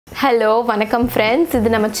Hello, வணக்கம் friends. இது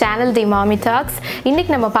நம்ம சேனல் தி மாமி டாக்ஸ்.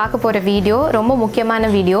 இன்னைக்கு நம்ம பார்க்க போற வீடியோ ரொம்ப முக்கியமான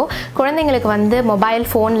வீடியோ. குழந்தைகளுக்கு வந்து மொபைல்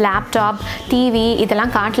ஃபோன், லேப்டாப், டிவி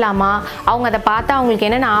இதெல்லாம் காட்டலாமா? அவங்க அதை பார்த்தா அவங்களுக்கு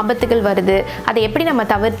என்னென்ன ஆபத்துகள் வருது? அதை எப்படி நம்ம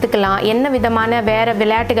தவிர்த்துக்கலாம்? என்ன விதமான வேற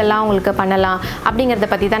விளையாட்டுகள்லாம் அவங்களுக்கு பண்ணலாம்?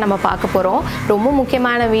 அப்படிங்கறத பத்தி தான் நம்ம பார்க்க போறோம். ரொம்ப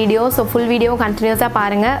முக்கியமான வீடியோ. சோ full வீடியோ கண்டினியூஸா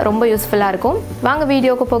பாருங்க. ரொம்ப யூஸ்ஃபுல்லா இருக்கும். வாங்க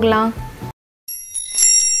வீடியோக்கு போகலாம்.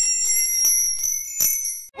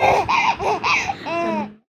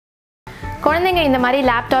 குழந்தைங்க இந்த மாதிரி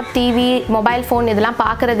லேப்டாப், டிவி, மொபைல் ஃபோன் இதெல்லாம்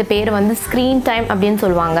பார்க்குறது பேர் வந்து ஸ்க்ரீன் டைம் அப்படின்னு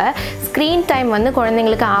சொல்லுவாங்க. ஸ்க்ரீன் டைம் வந்து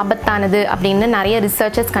குழந்தைங்களுக்கு ஆபத்தானது அப்படின்னு நிறைய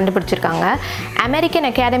ரிசர்ச்சர்ஸ் கண்டுபிடிச்சிருக்காங்க. அமெரிக்கன்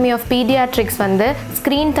அகாடமி ஆஃப் பீடியாட்ரிக்ஸ் வந்து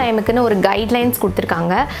ஸ்க்ரீன் டைமுக்குன்னு ஒரு கைட்லைன்ஸ்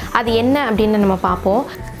கொடுத்துருக்காங்க. அது என்ன அப்படின்னு நம்ம பார்ப்போம்.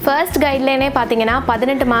 ஃபர்ஸ்ட் கைட்லைனே பார்த்தீங்கன்னா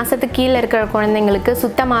 18 மாதத்துக்கு கீழே இருக்கிற குழந்தைங்களுக்கு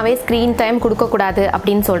சுத்தமாகவே ஸ்க்ரீன் டைம் கொடுக்கக்கூடாது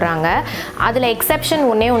அப்படின்னு சொல்கிறாங்க. அதில் எக்ஸெப்ஷன்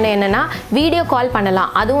ஒன்று என்னென்னா வீடியோ கால் பண்ணலாம்.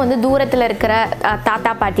 அதுவும் வந்து தூரத்தில் இருக்கிற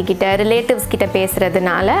தாத்தா பாட்டி கிட்ட, ரிலேட்டிவ்ஸ் கிட்ட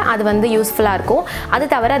பேசுகிறதுனால அது வந்து யூஸ்ஃபுல்லாக இருக்கும். அது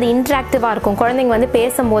தவிர அது இன்ட்ராக்டிவாக இருக்கும். குழந்தைங்க வந்து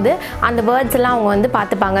பேசும்போது அந்த வேர்ட்ஸ் எல்லாம் அவங்க வந்து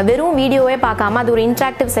பார்த்துப்பாங்க. வெறும் வீடியோவே பார்க்காம அது ஒரு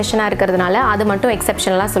இன்ட்ராக்டிவ் செஷனாக இருக்கிறதுனால அது மட்டும்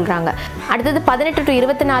எக்ஸெப்ஷன்லாம் சொல்கிறாங்க. அடுத்தது 18 to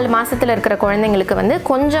 24 மாதத்தில் இருக்கிற குழந்தைங்களுக்கு வந்து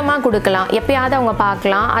கொஞ்சமாக கொடுக்கலாம். எப்பயாவது அவங்க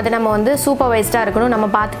பார்க்கலாம். அது நம்ம வந்து சூப்பர்வைஸ்டாக இருக்கணும். நம்ம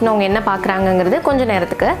பார்த்துக்கணும் அவங்க என்ன பார்க்குறாங்கங்கிறது கொஞ்சம்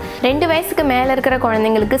நேரத்துக்கு. 2 வயசுக்கு மேலே இருக்கிற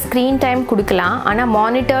குழந்தைங்களுக்கு ஸ்க்ரீன் டைம் கொடுக்கலாம். ஆனால்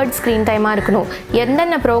மானிட்டர்ட் ஸ்க்ரீன் டைமாக இருக்கணும்.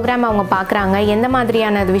 என்னென்ன ப்ரோக்ராம் அவங்க பார்க்குறாங்க, எந்த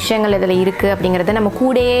மாதிரியான விஷயங்கள் இதில் இருக்குது அப்படிங்கிறத நம்ம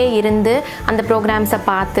கூடயே இருந்து அந்த ப்ரோக்ராம்ஸை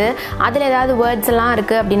பார்த்து அதில் ஏதாவது வேர்ட்ஸ் எல்லாம்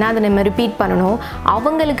இருக்குது அப்படின்னா அதை நம்ம ரிப்பீட் பண்ணணும்.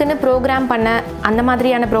 அவங்களுக்குன்னு ப்ரோக்ராம் பண்ண அந்த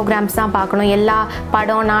மாதிரியான ப்ரோக்ராம்ஸ் தான் பார்க்கணும். எல்லா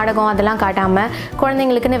படம், நாடகம் அதெல்லாம் காட்டாமல்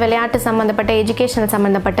குழந்தைங்களுக்குன்னு விளையாட்டு சம்மந்தப்பட்ட, எஜுகேஷனல்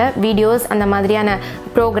சம்மந்தப்பட்ட வீடியோஸ் அந்த மாதிரியான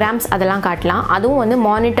ப்ரோக்ராம்ஸ் அதெல்லாம் காட்டலாம். அதுவும் வந்து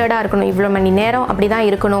மானிட்டர்டாக இருக்கணும். இவ்வளோ மணி நேரம் அப்படி தான்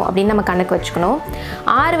இருக்கணும் அப்படின்னு நம்ம கணக்கு வச்சுக்கணும்.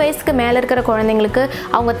 6 வயசுக்கு மேலே இருக்கிற குழந்தைங்களுக்கு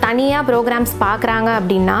அவங்க தனியாக ப்ரோக்ராம்ஸ் பார்க்குறாங்க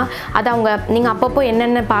அப்படின்னா அது அவங்க நீங்கள் அப்பப்போ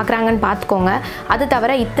என்னென்ன பார்க்குறாங்கன்னு பார்த்துக்கோங்க. அது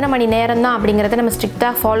தவிர இத்தனை மணி நேரம் தான் அப்படிங்கிறத நம்ம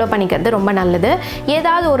ஸ்ட்ரிக்டாக ஃபாலோ பண்ணிக்கிறது ரொம்ப நல்லது.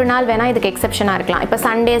 ஏதாவது ஒரு நாள் வேணால் இதுக்கு எக்ஸெப்ஷனாக இருக்கலாம். இப்போ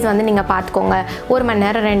சண்டேஸ் வந்து நீங்கள் பார்த்துக்கோங்க, 1 மணி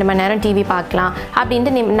நேரம் 2 மணி நேரம் டிவி பார்க்கலாம்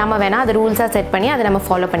அப்படின்ட்டு நம்ம வேணால் அது ரூல்ஸாக செட் பண்ணி அதை நம்ம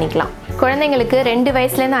ஃபாலோ பண்ணிக்கலாம். குழந்தைங்களுக்கு 2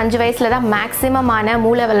 வயசுலேருந்து 5 வயசில் தான் மேக்ஸிமமான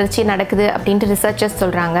மூளை வளர்ச்சி நடக்குது அப்படின்ட்டு ரிசர்ச்சர்ஸ்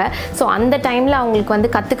சொல்கிறாங்க. ஸோ அந்த டைமில் அவங்களுக்கு வந்து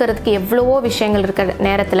கற்றுக்கிறதுக்கு எவ்வளவோ விஷயங்கள் இருக்கிற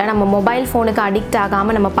நேரத்தில் நம்ம மொபைல் ஃபோனுக்கு அடிக்ட்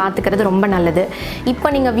ஆகாமல் நம்ம பார்த்துக்கிறது ரொம்ப நல்லது. இப்போ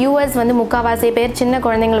நீங்கள் வியூவர்ஸ் வந்து முக்கால்வாசி பேர் சின்ன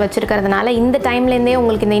குழந்தைங்கள் வச்சுருக்கிறதுனால இந்த டைம்லேருந்தே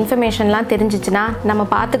உங்களுக்கு இந்த இன்ஃபர்மேஷன்லாம் தெரிஞ்சிச்சுன்னா நம்ம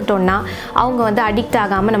பார்த்துக்கிட்டோன்னா அவங்க வந்து அடிக்ட்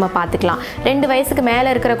ஆகாமல் நம்ம பார்த்துக்கலாம். 2 வயசுக்கு மேலே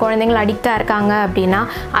இருக்கிற குழந்தைங்கள் அடிக்டாக இருக்காங்க அப்படின்னா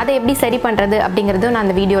அதை எப்படி சரி பண்ணுறது அப்படிங்கிறதும் நான்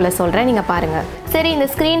அந்த வீடியோவில் சொல்கிறேன், நீங்கள் பாருங்கள். சரி, இந்த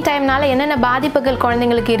ஸ்க்ரீன் டைம்னால என்னென்ன பாதிப்புகள்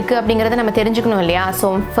குழந்தைங்களுக்கு இருக்குது அப்படிங்கிறத நம்ம தெரிஞ்சுக்கணும் இல்லையா? ஸோ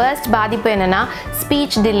ஃபர்ஸ்ட் பாதிப்பு என்னென்னா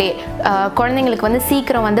ஸ்பீச் டிலே. குழந்தைங்களுக்கு வந்து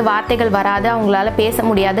சீக்கிரம் வந்து வார்த்தைகள் வராது, அவங்களால பேச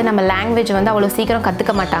முடியாது, நம்ம லாங்குவேஜ் வந்து அவ்வளோ சீக்கிரம்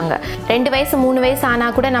கற்றுக்க மாட்டாங்க. 2 வயசு 3 வயசு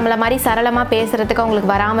ஆனால் கூட நம்மளை மாதிரி சரளமாக பேசுகிறதுக்கு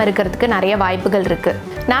அவங்களுக்கு வராமல் இருக்கிறதுக்கு நிறைய வாய்ப்புகள் இருக்குது.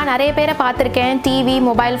 நான் நிறைய பேரை பார்த்துருக்கேன், டிவி,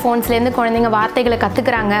 மொபைல் ஃபோன்ஸ்லேருந்து குழந்தைங்க வார்த்தைகளை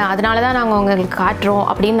கற்றுக்குறாங்க, அதனால தான் நாங்கள் அவங்களுக்கு காட்டுறோம்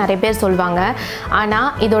அப்படின்னு நிறைய பேர் சொல்லுவாங்க.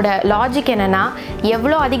 ஆனால் இதோட லாஜிக் என்னென்னா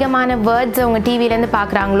எவ்வளோ அதிகமான வேர்ட்ஸ் அவங்க டிவிலேருந்து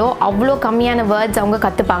பார்க்குறாங்களோ அவ்வளோ கம்மியான வேர்ட்ஸ் அவங்க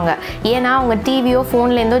கற்றுப்பாங்க. ஏன்னா அவங்க டிவியோ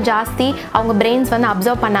ஃபோன்லேருந்தோ ஜாஸ்தி அவங்க பிரெயின்ஸ் வந்து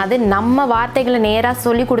அப்சர்வ் பண்ணாது. நம்ம வார்த்தைகளை நேராக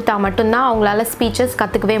சொல்லி கொடுத்தா மட்டும்தான் அவங்களால ஸ்பீச்சஸ்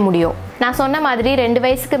கற்றுக்கவே முடியும். நான் சொன்ன மாதிரி 2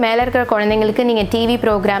 வயசுக்கு மேலே இருக்கிற குழந்தைங்களுக்கு நீங்கள் டிவி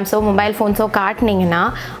ப்ரோக்ராம்ஸோ மொபைல் ஃபோன்ஸோ காட்டினீங்கன்னா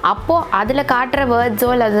அப்போது அதில் காட்டுற வேர்ட்ஸோ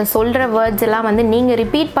இல்லை அதை சொல்கிற வேர்ட்ஸ் எல்லாம் வந்து நீங்கள்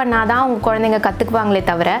ரிப்பீட் பண்ணாதான் அவங்க குழந்தைங்க கற்றுக்குவாங்களே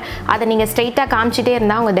தவிர அதை நீங்கள் ஸ்ட்ரெயிட்டாக காமிச்சிட்டே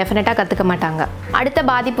இருந்தால் அவங்க டெஃபினட்டாக கற்றுக்க மாட்டாங்க. அடுத்த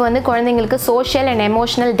பாதிப்பு வந்து குழந்தைங்களுக்கு சோஷியல் அண்ட்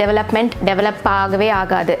எமோஷனல் டெவலப் ஆகவே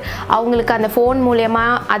ஆகாது. அவங்களுக்கு அந்த ஃபோன்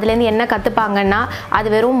மூலமாக அதுலேருந்து என்ன கற்றுப்பாங்கன்னா அது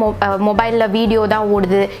வெறும் மொபைலில் வீடியோ தான்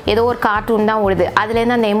ஓடுது, ஏதோ ஒரு கார்ட்டூன் தான் ஓடுது.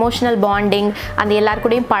 அதுலேருந்து அந்த எமோஷனல் பாண்டிங், அந்த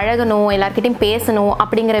எல்லாருக்கூடையும் பழகணும், எல்லார்கிட்டையும் பேசணும்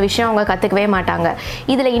அப்படிங்கிற விஷயம் அவங்க கற்றுக்கவே மாட்டாங்க.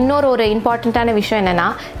 இதில் இன்னொரு இம்பார்ட்டண்ட்டான விஷயம் என்னென்னா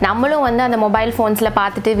நம்மளும் வந்து அந்த மொபைல் ஃபோன்ஸில்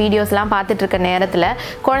பார்த்துட்டு வீடியோஸ்லாம் பார்த்துட்டு இருக்க நேரத்தில்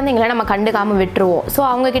குழந்தைங்கள நம்ம கண்டுக்காமல் விட்டுருவோம். ஸோ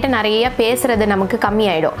அவங்கக்கிட்ட நிறைய பேசுகிறது நமக்கு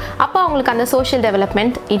கம்மியாயிடும். அப்போ அவங்களுக்கு அந்த சோஷியல்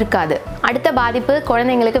டெவலப்மெண்ட் இருக்காது. அடுத்த பாதிப்பு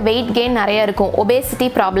குழந்தைங்களுக்கு வெயிட் கெயின் நிறைய இருக்கும். ஒபேசிட்டி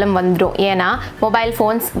ப்ராப்ளம் வந்துடும். ஏன்னா மொபைல்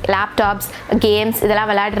ஃபோன்ஸ், லேப்டாப்ஸ், கேம்ஸ்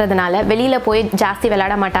இதெல்லாம் விளையாடுறதுனால வெளியில் போய் ஜாஸ்தி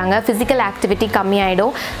விளையாட மாட்டாங்க. ஃபிசிக்கல் ஆக்டிவிட்டி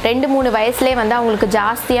கம்மியாயிடும். 2-3 வயசுலேயே வந்து அவங்களுக்கு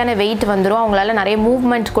ஜாஸ்தியான வெயிட் வந்துடும். அவங்களால நிறைய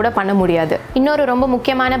மூவ்மெண்ட் கூட பண்ண முடியாது. இன்னொரு ரொம்ப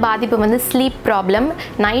முக்கியமான பாதிப்பு வந்து ஸ்லீப் ப்ராப்ளம்.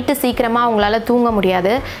 நைட்டு சீக்கிரமாக அவங்களால தூங்க முடியாது.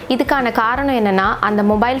 முடியாது. இதுக்கான காரணம் என்னென்னா, அந்த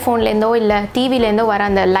மொபைல் ஃபோன்லேருந்தோ இல்லை டிவிலேருந்தோ வர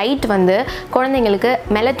அந்த லைட் வந்து குழந்தைங்களுக்கு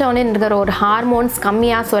மெலட்டோனின்ங்கிற ஒரு ஹார்மோன்ஸ்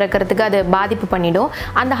கம்மியாக சுரக்கிறதுக்கு அது பாதிப்பு பண்ணிடும்.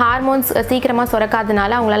 அந்த ஹார்மோன்ஸ் சீக்கிரமாக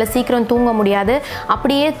சுரக்காதனால அவங்களால சீக்கிரம் தூங்க முடியாது.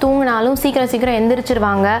 அப்படியே தூங்கினாலும் சீக்கிரம்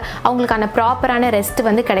எந்திரிச்சிருவாங்க. அவங்களுக்கான ப்ராப்பரான ரெஸ்ட்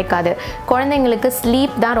வந்து கிடைக்காது. குழந்தைங்களுக்கு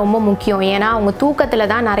ஸ்லீப் தான் ரொம்ப முக்கியம். ஏன்னா அவங்க தூக்கத்தில்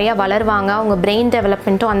தான் நிறையா வளருவாங்க. அவங்க பிரெயின்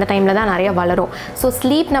டெவலப்மெண்ட்டும் அந்த டைமில் தான் நிறையா வளரும். ஸோ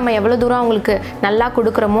ஸ்லீப் நம்ம எவ்வளோ தூரம் அவங்களுக்கு நல்லா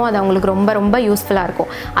கொடுக்குறோமோ அது அவங்களுக்கு ரொம்ப ரொம்ப யூஸ்ஃபுல்லாக இருக்கும்.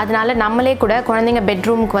 அதனால நம்மளே கூட குழந்தைங்க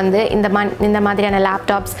பெட்ரூமுக்கு வந்து இந்த மாதிரியான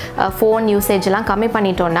லேப்டாப்ஸ் ஃபோன் யூசேஜ்லாம் கம்மி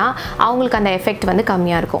பண்ணிட்டோன்னா அவங்களுக்கு அந்த எஃபெக்ட் வந்து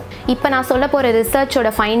கம்மியாக இருக்கும். இப்போ நான் சொல்ல போகிற ரிசர்ச்சோட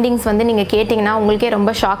ஃபைண்டிங்ஸ் வந்து நீங்கள் கேட்டிங்கன்னா உங்களுக்கே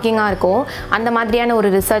ரொம்ப ஷாக்கிங்காக இருக்கும். அந்த மாதிரியான ஒரு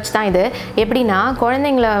ரிசர்ச் தான் இது. எப்படின்னா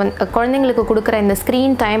குழந்தைங்களுக்கு கொடுக்குற இந்த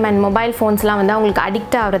ஸ்க்ரீன் டைம் அண்ட் மொபைல் ஃபோன்ஸ்லாம் வந்து அவங்களுக்கு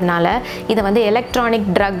அடிக்ட் ஆகிறதுனால இதை வந்து எலக்ட்ரானிக்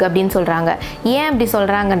ட்ரக் அப்படின்னு சொல்கிறாங்க. ஏன் அப்படி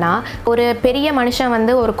சொல்கிறாங்கன்னா, ஒரு பெரிய மனுஷன்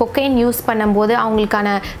வந்து ஒரு கொக்கைன் யூஸ் பண்ணும்போது அவங்களுக்கான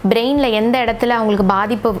பிரெயினில் எந்த இடத்துல அவங்களுக்கு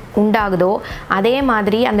பாதிப்பு உண்டாகுதோ அதே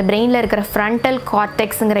மாதிரி அந்த பிரெயினில் இருக்கிற ஃப்ரண்டல்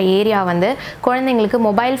கார்டெக்ஸுங்கிற ஏரியா வந்து குழந்தைங்களுக்கு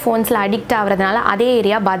மொபைல் ஃபோன்ஸில் அடிக்ட் ஆகிறதுனால அதே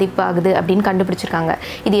ஏரியா பாதிப்பு ஆகுது அப்படின்னு கண்டுபிடிச்சிருக்காங்க.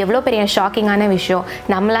 இது எவ்வளோ பெரிய ஷாக்கிங்கான விஷயம்.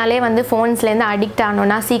 நம்மளாலே வந்து ஃபோன்ஸ்லேருந்து அடிக்ட்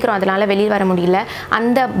ஆனோன்னா சீக்கிரம் அதனால் வெளியே வர முடியல.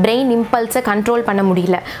 அந்த பிரெயின் இம்பல்ஸை கண்ட்ரோல் பண்ண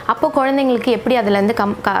முடியல. அப்போ குழந்தைங்களுக்கு எப்படி அதுலேருந்து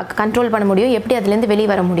கண்ட்ரோல் பண்ண முடியும், எப்படி அதுலேருந்து வெளியே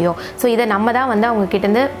வர முடியும்? ஸோ இதை நம்ம தான் வந்து அவங்க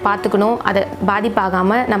கிட்டேருந்து பார்த்துக்கணும். அதை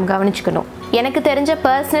பாதிப்பாகாமல் நம்ம கவனிச்சுக்கணும். எனக்கு தெரிஞ்ச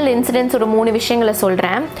பர்சனல் இன்சிடென்ட்ஸ் ஒரு 3 விஷயங்களை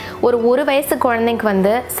சொல்கிறேன். ஒரு வயசு குழந்தைக்கு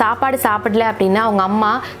வந்து சாப்பாடு சாப்பிடல அப்படின்னா அவங்க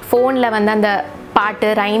அம்மா ஃபோனில் வந்து அந்த பாட்டு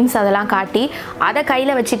ரைம்ஸ் அதெல்லாம் காட்டி அதை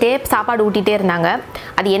கையில் வச்சுட்டே சாப்பாடு ஊட்டிகிட்டே இருந்தாங்க.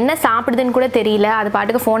 அது என்ன சாப்பிடுதுன்னு கூட தெரியல. அது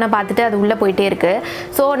பாட்டுக்கு ஃபோனை பார்த்துட்டு அது உள்ளே போயிட்டே இருக்குது.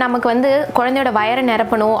 ஸோ நமக்கு வந்து குழந்தையோட வயரை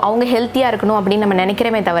நிரப்பணும், அவங்க ஹெல்த்தியாக இருக்கணும் அப்படின்னு நம்ம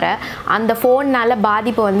நினைக்கிறோமே தவிர அந்த ஃபோன்னால்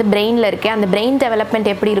பாதிப்பு வந்து பிரெயினில் இருக்குது. அந்த பிரெயின்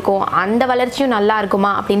டெவலப்மெண்ட் எப்படி இருக்கும், அந்த வளர்ச்சியும் நல்லா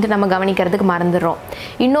இருக்குமா அப்படின்ட்டு நம்ம கவனிக்கிறதுக்கு மறந்துடுறோம்.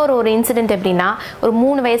 ஒரு இன்சிடென்ட் எப்படின்னா, ஒரு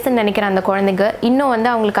 3 வயசுன்னு நினைக்கிற அந்த குழந்தைக்கு இன்னும் வந்து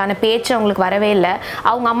அவங்களுக்கான பேச்சு அவங்களுக்கு வரவே இல்லை.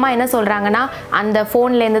 அவங்க அம்மா என்ன சொல்கிறாங்கன்னா, அந்த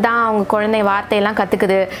ஃபோன்லேருந்து தான் அவங்க குழந்தை வார்த்தையெல்லாம்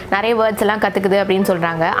கற்றுக்குது, நிறைய வேர்ட்ஸ் எல்லாம் கற்றுக்குது அப்படின்னு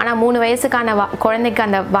சொல்கிறாங்க. ஆனால் 3 வயசுக்கான குழந்தைக்கு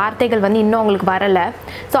அந்த வார்த்தைகள் வந்து இன்னும் அவங்களுக்கு வரலை.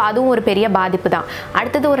 ஸோ அதுவும் ஒரு பெரிய பாதிப்பு தான்.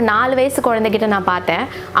 அடுத்தது ஒரு 4 வயசு குழந்தைகிட்ட நான் பார்த்தேன்.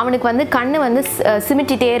 அவனுக்கு வந்து கண்ணு வந்து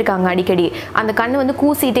சிமிட்டிகிட்டே இருக்காங்க. அடிக்கடி அந்த கண்ணு வந்து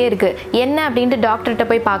கூசிகிட்டே இருக்குது. என்ன அப்படின்ட்டு டாக்டர்கிட்ட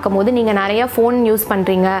போய் பார்க்கும்போது, நீங்கள் நிறையா ஃபோன் யூஸ்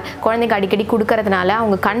பண்ணுறீங்க, குழந்தைக்கு அடிக்கடி கொடுக்கறதுனால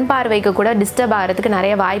அவங்க கண் பார்வைக்கு கூட டிஸ்டர்ப் ஆகிறதுக்கு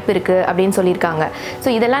நிறைய வாய்ப்பு இருக்குது அப்படின்னு சொல்லியிருக்காங்க. ஸோ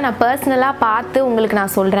இதெல்லாம் நான் பர்சனலாக பார்த்து உங்களுக்கு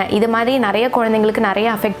நான் சொல்கிறேன். இது மாதிரி நிறைய குழந்தைங்களுக்கு நிறைய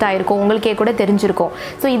அஃபெக்ட் ஆகிருக்கும், உங்களுக்கே கூட தெரிஞ்சிருக்கும்.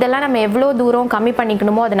 ஸோ இதெல்லாம் நம்ம எவ்வளோ தூரம் கம்மி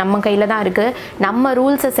பண்ணிக்கணுமோ அது நம்ம கையில் தான் இருக்குது. நம்ம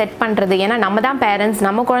ரூல்ஸை செட் பண்ணுறது, ஏன்னா நம்ம தான் பேரண்ட்ஸ்,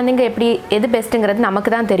 நம்ம குழந்தைங்க எது பெஸ்ட்டுங்கிறது நமக்கு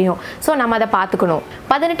தான் தெரியும். ஸோ நம்ம அதை பார்த்துக்கணும்.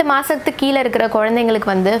 18 மாதத்துக்கு கீழே இருக்கிற குழந்தைங்களுக்கு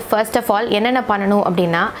வந்து ஃபர்ஸ்ட் ஆஃப் ஆல் என்னென்ன பண்ணணும்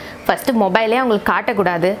அப்படின்னா, ஃபஸ்ட்டு மொபைலே அவங்களுக்கு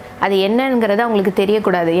காட்டக்கூடாது. அது என்னங்கிறது அவங்களுக்கு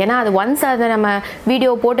தெரியக்கூடாது. ஏன்னா அது ஒன்ஸ் அதை நம்ம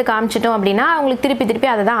வீடியோ போட்டு காமிச்சிட்டோம் அப்படின்னா அவங்களுக்கு திருப்பி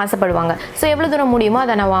அதை தான் ஆசைப்படுவாங்க. ஸோ எவ்வளோ தூரம் முடியுமோ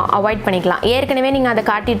அதை நம்ம அவாய்ட் பண்ணிக்கலாம். ஏற்கனவே நீங்கள் அதை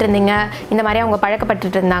காட்டிகிட்டு இருந்தீங்க, இந்த மாதிரி அவங்க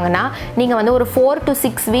பழக்கப்பட்டு இருந்தாங்கன்னா நீங்கள் வந்து ஒரு 4 to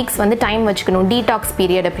 6 வீக்ஸ் வந்து டைம் வச்சுக்கணும், டீடாக்ஸ்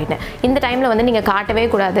பீரியட் அப்படின்னு. இந்த டைமில் வந்து நீங்கள் காட்டவே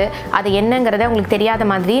கூடாது. அது என்னங்கிறத அவங்களுக்கு தெரியாத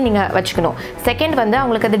மாதிரி நீங்கள் வச்சுக்கணும். செகண்ட் வந்து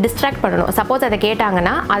அவங்களுக்கு அதை டிஸ்ட்ராக்ட் பண்ணணும். சப்போஸ் அதை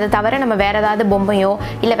கேட்டாங்கன்னா அதை தவிர நம்ம வேறு ஏதாவது பொம்மையோ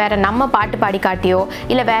இல்லை வேறு நம்ம பாட்டு பாடி காட்டியோ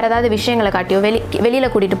இல்லை வேறு ஏதாவது விஷயங்களை காட்டியோ வெளியில்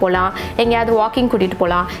கூட்டிகிட்டு போகலாம், எங்கேயாவது வாக்கிங் கூட்டிகிட்டு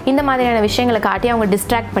போகலாம். இந்த மாதிரியான விஷயங்களை காட்டி அவங்க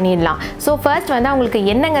டிஸ்ட்ராக்ட் பண்ணிடலாம். ஸோ ஃபர்ஸ்ட் வந்து அவங்களுக்கு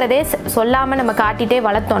என்னங்கிறதே சொல்லாமல் நம்ம காட்டிகிட்டே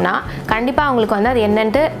வளர்த்தோன்னா கண்டிப்பாக அவங்களுக்கு வந்து அது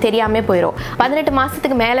என்னன்ட்டு தெரியாமல் போயிடும். 18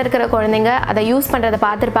 மாதத்துக்கு மேலே இருக்கிற குழந்தைங்க அதை யூஸ் பண்ணுறதை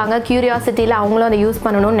பார்த்துருப்பாங்க. க்யூரியாசிட்டியில் அவங்களும் அதை யூஸ்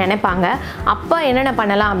பண்ணணும்னு நினைப்பாங்க. அப்போ என்னென்ன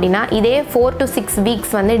பண்ணலாம் அப்படின்னா, இதே 4 to 6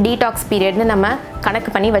 வீக்ஸ் வந்து டீடாக்ஸ் பீரியட்னு நம்ம கணக்கு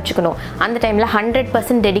பண்ணி வச்சுக்கணும். அந்த டைமில்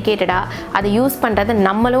 100% டெடிக்கேட்டடாக அதை யூஸ் பண்ணுறதை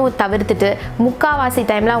நம்மளும் தவிர்த்துட்டு முக்கால்வாசி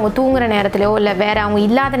டைமில் அவங்க தூங்குகிற நேரத்துலையோ இல்லை வேறு அவங்க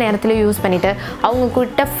இல்லாத நேரத்துலையோ யூஸ் பண்ணிவிட்டு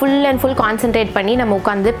அவங்கக்கிட்ட ஃபுல் அண்ட் ஃபுல் கான்சென்ட்ரேட் பண்ணி நம்ம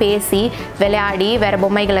உட்காந்து பேசி விளையாடி வேறு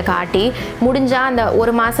பொம்மைகளை காட்டி முடிஞ்சால் அந்த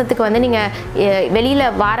 1 மாதத்துக்கு வந்து நீங்கள் வெளியில்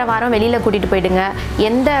வாரம் வெளியில் கூட்டிகிட்டு போயிடுங்க.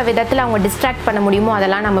 எந்த விதத்தில் அவங்க டிஸ்ட்ராக்ட் பண்ண முடியுமோ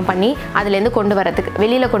அதெல்லாம் நம்ம பண்ணி அதுலேருந்து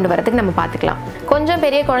வெளியில் கொண்டு வரதுக்கு நம்ம பார்த்துக்கலாம். கொஞ்சம்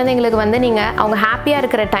பெரிய குழந்தைங்களுக்கு வந்து நீங்கள் அவங்க ஹாப்பியாக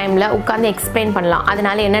இருக்கிற டைமில் உட்காந்து எக்ஸ்பிளைன் பண்ணலாம்.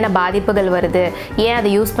 அதனால என்னென்ன பாதிப்புகள் வருது, ஏன் அதை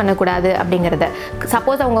யூஸ் பண்ணக்கூடாது அப்படிங்கிறத.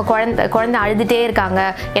 சப்போஸ் அவங்க குழந்தை அழுதுகிட்டே இருக்காங்க,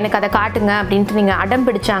 எனக்கு அதை காட்டுங்க அப்படின்ட்டு நீங்கள் அடம்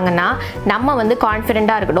பிடிச்சாங்கன்னா நம்ம வந்து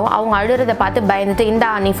கான்ஃபிடென்ட்டாக இருக்கணும். அவங்க அழுகிறத பார்த்து பயந்துட்டு இந்தா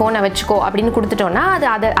நீ ஃபோனை வச்சுக்கோ அப்படின்னு கொடுத்துட்டோன்னா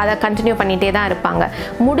அதை கண்டினியூ பண்ணிகிட்டே தான் இருப்பாங்க.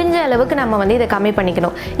 முடிஞ்ச அளவுக்கு நம்ம வந்து இதை கம்மி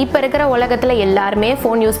பண்ணிக்கணும். இப்போ இருக்கிற உலகத்தில் எல்லாருமே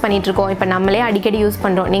ஃபோன் யூஸ் பண்ணிகிட்ருக்கோம். இப்போ நம்மளே அடிக்கடி யூஸ்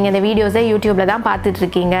பண்ணுறோம். நீங்கள் இந்த வீடியோஸை யூடியூப்பில் தான்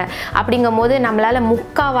பார்த்துட்ருக்கீங்க. அப்படிங்கும் போது நம்மளால்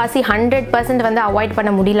முக்கால்வாசி 100% வந்து அவாய்ட்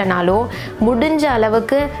பண்ண முடியலனாலும் முடிஞ்ச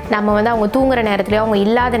அளவுக்கு நம்ம வந்து அவங்க தூங்குற நேரத்துலையோ அவங்க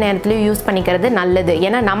இல்லாத நேரத்துலையோ யூஸ் பண்ணிக்கிறது நல்லது.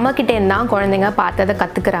 ஏன்னா நம்மக்கிட்டேருந்து தான் குழந்தைங்க பார்த்ததை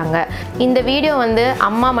கற்றுக்குறாங்க. கற்றுக்குறாங்க. இந்த வீடியோ வந்து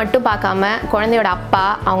அம்மா மட்டும் பார்க்காம குழந்தையோட அப்பா,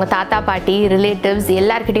 அவங்க தாத்தா பாட்டி, ரிலேட்டிவ்ஸ்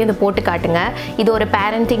எல்லாருக்கிட்டையும் இதை போட்டு காட்டுங்க. இது ஒரு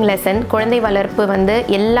பேரண்டிங் லெசன். குழந்தை வளர்ப்பு வந்து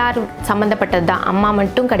எல்லாரும் சம்மந்தப்பட்டது தான், அம்மா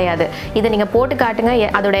மட்டும் கிடையாது. இதை நீங்கள் போட்டு காட்டுங்க,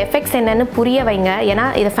 அதோட எஃபெக்ட்ஸ் என்னன்னு புரிய வைங்க. ஏன்னா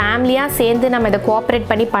இதை ஃபேமிலியாக சேர்ந்து நம்ம இதை கோஆப்ரேட்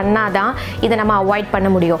பண்ணி பண்ணாதான் இதை நம்ம அவாய்ட் பண்ண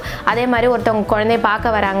முடியும். அதே மாதிரி ஒருத்தவங்க குழந்தைய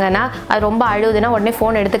பார்க்க வராங்கன்னா அது ரொம்ப அழுதுன்னா உடனே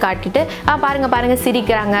ஃபோன் எடுத்து காட்டிட்டு பாருங்க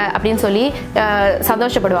சிரிக்கிறாங்க அப்படின்னு சொல்லி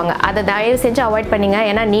சந்தோஷப்படுவாங்க. அதை தயவு செஞ்சு அவாய்ட் பண்ணிங்க.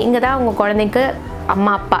 ஏன்னா நீங்கள் தான் உங்கள் குழந்தைக்கு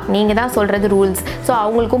அம்மா அப்பா, நீங்கள் தான் சொல்கிறது ரூல்ஸ். ஸோ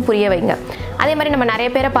அவங்களுக்கும் புரிய வைங்க. அதே மாதிரி நம்ம நிறைய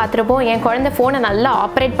பேரை பார்த்துருப்போம், என் குழந்தை ஃபோனை நல்லா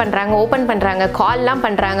ஆப்ரேட் பண்ணுறாங்க, ஓப்பன் பண்ணுறாங்க, கால்லாம்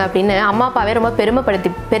பண்ணுறாங்க அப்படின்னு அம்மா அப்பாவே ரொம்ப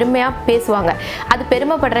பெருமையாக பேசுவாங்க. அது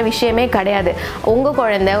பெருமைப்படுற விஷயமே கிடையாது. உங்கள்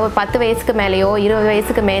குழந்தை ஒரு 10 வயசுக்கு மேலேயோ 20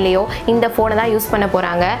 வயசுக்கு மேலேயோ இந்த ஃபோனை தான் யூஸ் பண்ண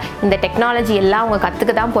போகிறாங்க. இந்த டெக்னாலஜி எல்லாம் அவங்க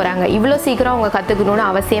கற்றுக்க தான் போகிறாங்க. இவ்வளோ சீக்கிரம் அவங்க கற்றுக்கணும்னு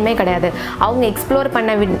அவசியமே கிடையாது. அவங்க எக்ஸ்ப்ளோர்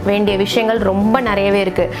பண்ண வேண்டிய விஷயங்கள் ரொம்ப நிறையவே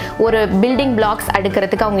இருக்குது. ஒரு பில்டிங் பிளாக்ஸ்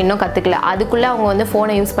அடுக்கிறதுக்கு அவங்க இன்னும் கற்றுக்கல, அதுக்குள்ளே அவங்க வந்து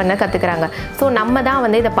ஃபோனை யூஸ் பண்ண கற்றுக்குறாங்க. ஸோ நம்ம தான்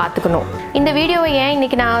வந்து இதை பார்த்துக்கணும். இந்த வீடியோவை ஏன்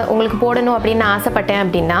இன்றைக்கி நான் உங்களுக்கு போடணும் அப்படின்னு நான் ஆசைப்பட்டேன்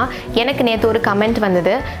அப்படின்னா, எனக்கு நேற்று ஒரு கமெண்ட்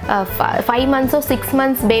வந்தது. 5 months 6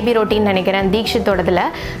 months பேபி ரொட்டீன் நினைக்கிறேன் தீக்ஷித்தோடதில்.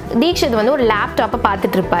 தீக்ஷித் வந்து ஒரு லேப்டாப்பை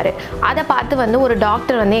பார்த்துட்டு இருப்பார். அதை பார்த்து வந்து ஒரு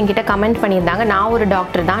டாக்டர் வந்து என்கிட்ட கமெண்ட் பண்ணியிருந்தாங்க. நான் ஒரு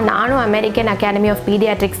டாக்டர் தான், நானும் அமெரிக்கன் அகாடமி ஆஃப்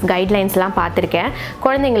பீடியாட்ரிக்ஸ் கைட்லைன்ஸ்லாம் பார்த்துருக்கேன்.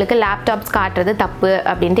 குழந்தைங்களுக்கு லேப்டாப்ஸ் காட்டுறது தப்பு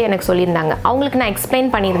அப்படின்ட்டு எனக்கு சொல்லியிருந்தாங்க. அவங்களுக்கு நான்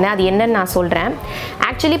எக்ஸ்பிளைன் பண்ணியிருந்தேன், அது என்னன்னு நான் சொல்கிறேன்.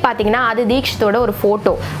 ஆக்சுவலி பார்த்தீங்கன்னா அது தீக்ஷித்தோட ஒரு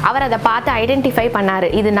ஃபோட்டோ. அவர் அதை பார்த்து ஐடென்டிஃபை பண்ணார்,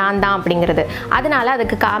 இது நான் தான் அப்படிங்கிறது. அதனால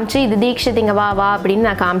அதுக்கு காமிச்சு இது தீக்ஷித் இங்கே வா அப்படின்னு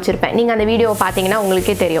நான் காமிச்சிருப்பேன். நீங்கள் அந்த வீடியோவை பார்த்தீங்கன்னா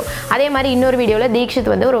உங்களுக்கே தெரியும். அதே மாதிரி இன்னொரு வீடியோவில் தீக்ஷித்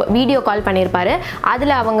வந்து ஒரு வீடியோ கால் பண்ணியிருப்பாரு.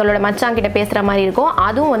 அதில் அவங்களோட மச்சான் கிட்ட பேசுகிற மாதிரி இருக்கும்.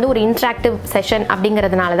 அதுவும் வந்து ஒரு இன்ட்ராக்டிவ் செஷன்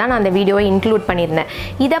அப்படிங்கிறதுனால தான் நான் அந்த வீடியோவை இன்க்ளூட் பண்ணியிருந்தேன்.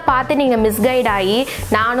 இதை பார்த்து நீங்கள் மிஸ்கைட் ஆகி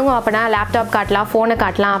நானும் அப்போனா லேப்டாப் காட்டலாம், ஃபோனை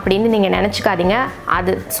காட்டலாம் அப்படின்னு நீங்கள் நினச்சிக்காதீங்க.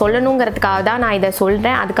 அது சொல்லணுங்கிறதுக்காக தான் நான் இதை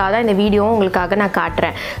சொல்கிறேன். அதுக்காக தான் இந்த வீடியோவும் உங்களுக்காக நான்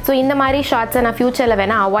காட்டுறேன். ஸோ இந்த மாதிரி ஷார்ட்ஸை நான் ஃப்யூச்சரில்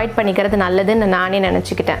வேணால் அவாய்ட் பண்ணிக்கிறது நல்லதுன்னு நானே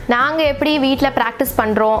நினச்சிக்கிட்டேன். நாங்கள் எப்படி வீட்டில் ப்ராக்டிஸ்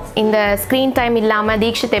பண்ணுறோம், இந்த ஸ்க்ரீன் டைம் இல்லாமல்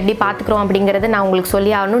தீக்ஷித் எப்படி பார்த்துக்குறோம் அப்படிங்கிறது நான் உங்களுக்கு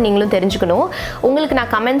சொல்லி ஆகணும், நீங்களும் தெரிஞ்சுக்கணும். உங்களுக்கு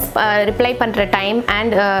நான் கமெண்ட்ஸ் ரிப்ளை பண்ணுற டைம்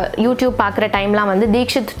அண்ட் யூடியூப் பார்க்குற டைம்லாம் வந்து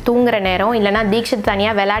தீக்ஷித் தூங்குற நேரம், இல்லைனா தீக்ஷித்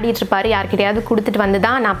தனியாக விளையாடிட்டு இருப்பார், யார்கிட்டையாவது கொடுத்துட்டு வந்து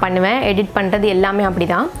தான் நான் பண்ணுவேன். எடிட் பண்ணுறது எல்லாமே அப்படி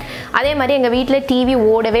தான். அதே மாதிரி எங்கள் வீட்டில் டிவி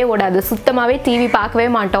ஓடவே ஓடாது, சுத்தமாகவே டிவி பார்க்கவே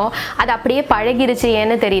மாட்டோம். அது அப்படியே பழகிருச்சு,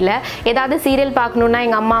 ஏன்னு தெரியல. ஏதாவது சீரியல் பார்க்கணுன்னா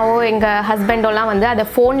எங்கள் அம்மாவோ எங்கள் ஹஸ்பண்டோலாம் வந்து அதை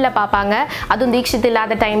ஃபோனில் பார்ப்பாங்க. அதுவும் தீக்ஷித்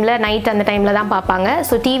இல்லாத டைமில் நைட் அந்த டைமில் தான் பார்ப்பாங்க.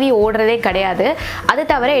 ஸோ டிவி ஓடுறதே கிடையாது. அது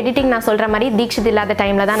தவிர எடிட்டிங் நான் சொல்கிற மாதிரி தீக்ஷித் இல்லாத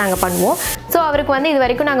டைமில் தான் நாங்கள் பண்ணுவோம். ஸோ அவருக்கு வந்து இது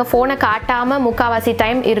வரைக்கும் நாங்கள் ஃபோனை காட்டாமல் முக்கால்வாசி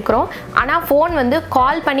டைம் இருக்கிறோம். ஆனால் ஃபோன் வந்து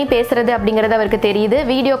கால் பண்ணி பேசுகிறது அப்படிங்கிறது அவருக்கு தெரியுது,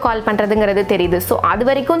 வீடியோ கால் பண்ணுறதுங்கிறது தெரியுது. ஸோ அது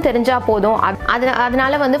வரைக்கும் தெரிஞ்சால் போதும்.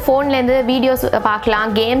 அதனால வந்து ஃபோன்லேருந்து வீடியோஸ் பார்க்கலாம்,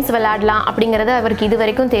 கேம்ஸ் விளையாடலாம் அப்படிங்கிறது அவருக்கு இது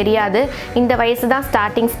வரைக்கும் தெரியாது. இந்த வயசு தான்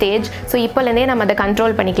ஸ்டார்டிங் ஸ்டேஜ். ஸோ இப்போலேருந்தே நம்ம அதை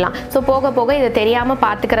கண்ட்ரோல் பண்ணிக்கலாம். ஸோ போக போக இதை தெரியாமல்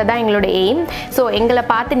பார்த்துக்கிறதா எங்களோட எய்ம். ஸோ எங்களை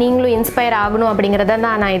பார்த்து நீங்களும் இன்ஸ்பயர் ஆகணும் அப்படிங்கிறத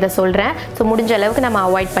தான் நான் இதை சொல்கிறேன். ஸோ முடிஞ்ச அளவுக்கு நம்ம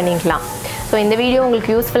அவாய்ட் பண்ணிக்கலாம். ஸோ இந்த வீடியோ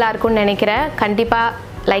உங்களுக்கு யூஸ்ஃபுல்லாக இருக்கும்னு நினைக்கிறேன். கண்டிப்பாக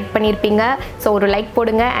லைக் பண்ணியிருப்பீங்க. ஸோ ஒரு லைக்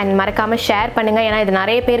போடுங்க அண்ட் மறக்காமல் ஷேர் பண்ணுங்கள். ஏன்னா இது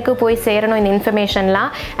நிறைய பேருக்கு போய் சேரணும் இந்த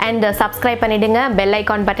இன்ஃபர்மேஷன்லாம். அண்ட் சப்ஸ்கிரைப் பண்ணிவிடுங்க, பெல்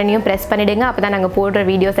ஐக்கான் பட்டனையும் ப்ரெஸ் பண்ணிவிடுங்க. அப்போ தான் நாங்கள் போடுற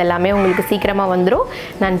வீடியோஸ் எல்லாமே உங்களுக்கு சீக்கிரமாக வந்துடும்.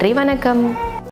 நன்றி, வணக்கம்.